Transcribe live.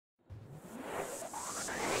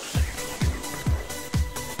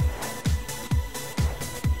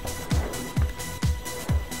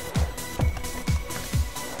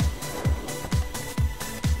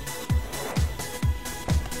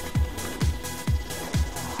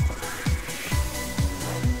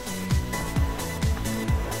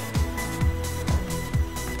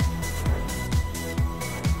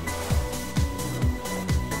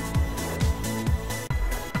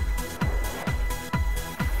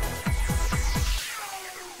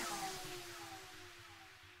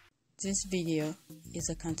This video is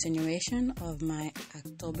a continuation of my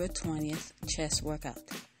October 20th chest workout.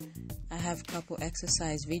 I have a couple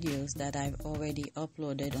exercise videos that I've already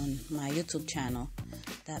uploaded on my YouTube channel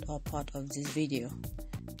that are part of this video.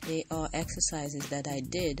 They are exercises that I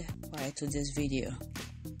did prior to this video.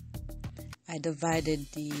 I divided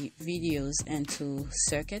the videos into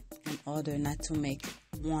circuit in order not to make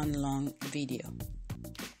one long video.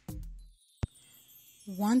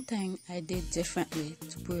 One thing I did differently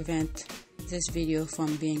to prevent this video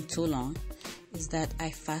from being too long is that I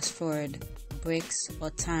fast forward breaks or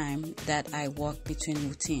time that I walk between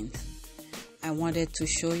routines. I wanted to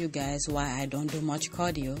show you guys why I don't do much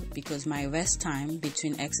cardio, because my rest time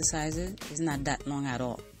between exercises is not that long at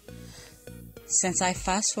all. Since I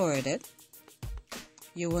fast forwarded,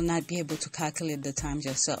 you will not be able to calculate the times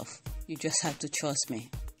yourself. You just have to trust me.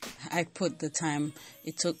 I put the time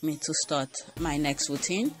it took me to start my next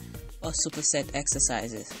routine or superset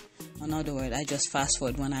exercises. In other words, I just fast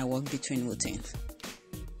forward when I walk between routines.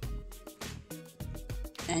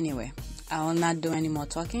 Anyway, I will not do any more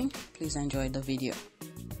talking. Please enjoy the video.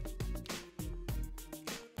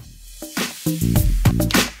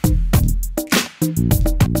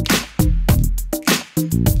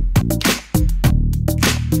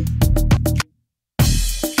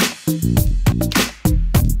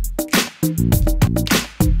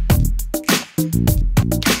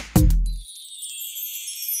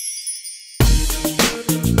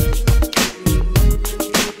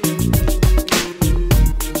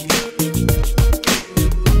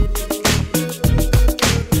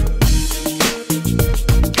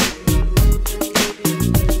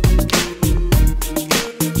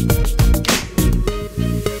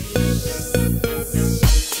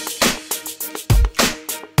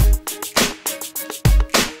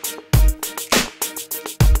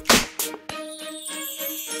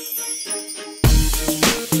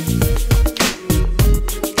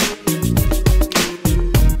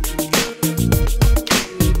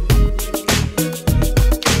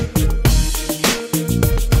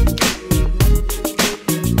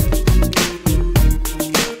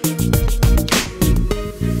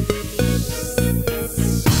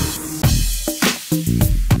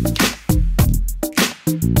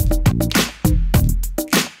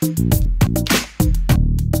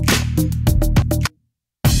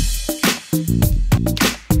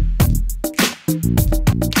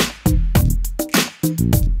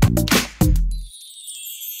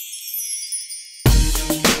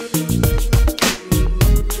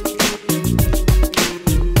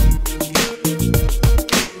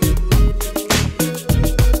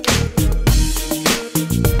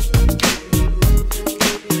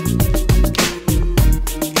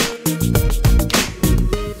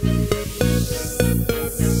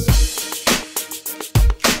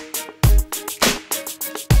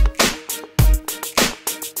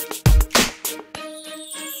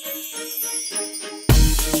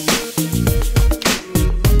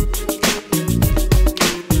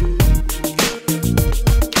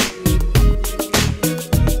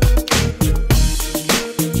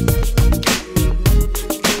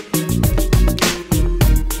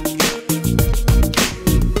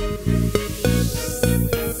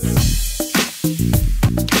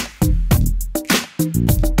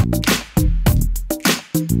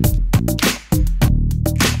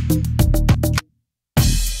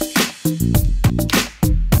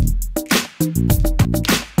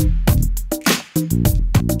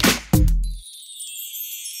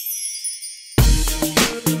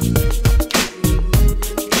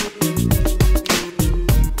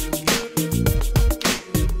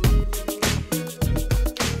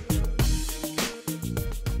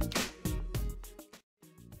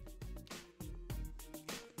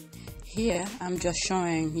 Here, I'm just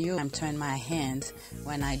showing you I'm turning my hands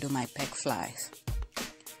when I do my pec flies.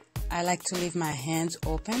 I like to leave my hands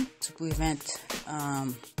open to prevent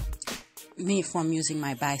me from using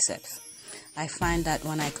my biceps. I find that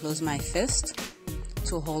when I close my fist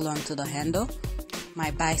to hold on to the handle,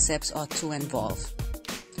 my biceps are too involved.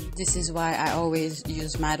 This is why I always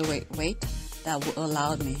use moderate weight that will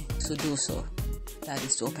allow me to do so. That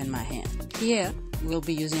is to open my hand. Here, we'll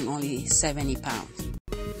be using only 70 pounds.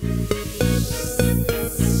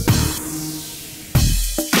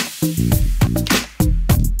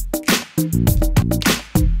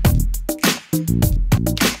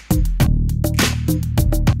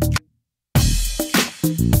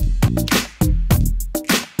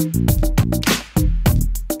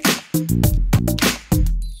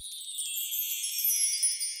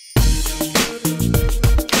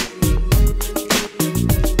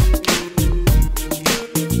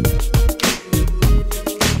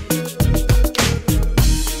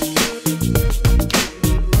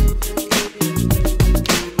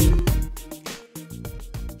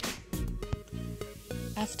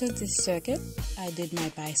 this circuit, I did my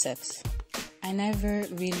biceps. I never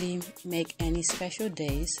really make any special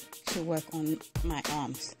days to work on my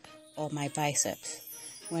arms or my biceps.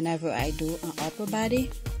 Whenever I do an upper body,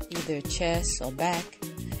 either chest or back,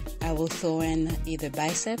 I will throw in either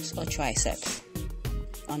biceps or triceps.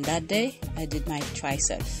 On that day, I did my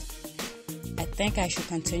triceps. I think I should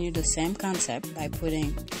continue the same concept by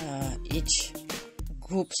putting each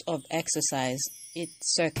groups of exercise, each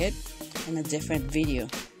circuit in a different video.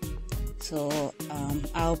 So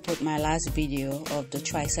I'll put my last video of the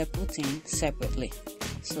tricep routine separately.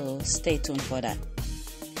 So stay tuned for that.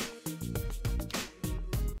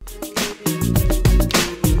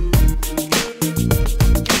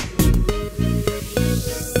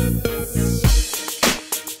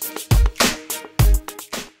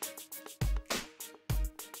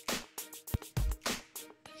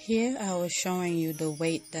 Here I was showing you the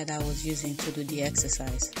weight that I was using to do the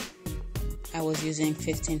exercise. I was using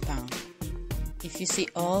 15 pounds. If you see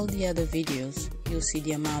all the other videos, you'll see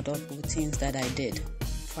the amount of routines that I did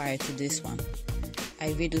prior to this one.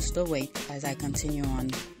 I reduced the weight as I continue on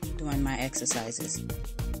doing my exercises.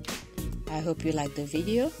 I hope you liked the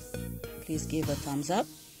video. Please give a thumbs up,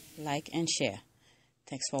 like and share.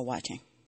 Thanks for watching.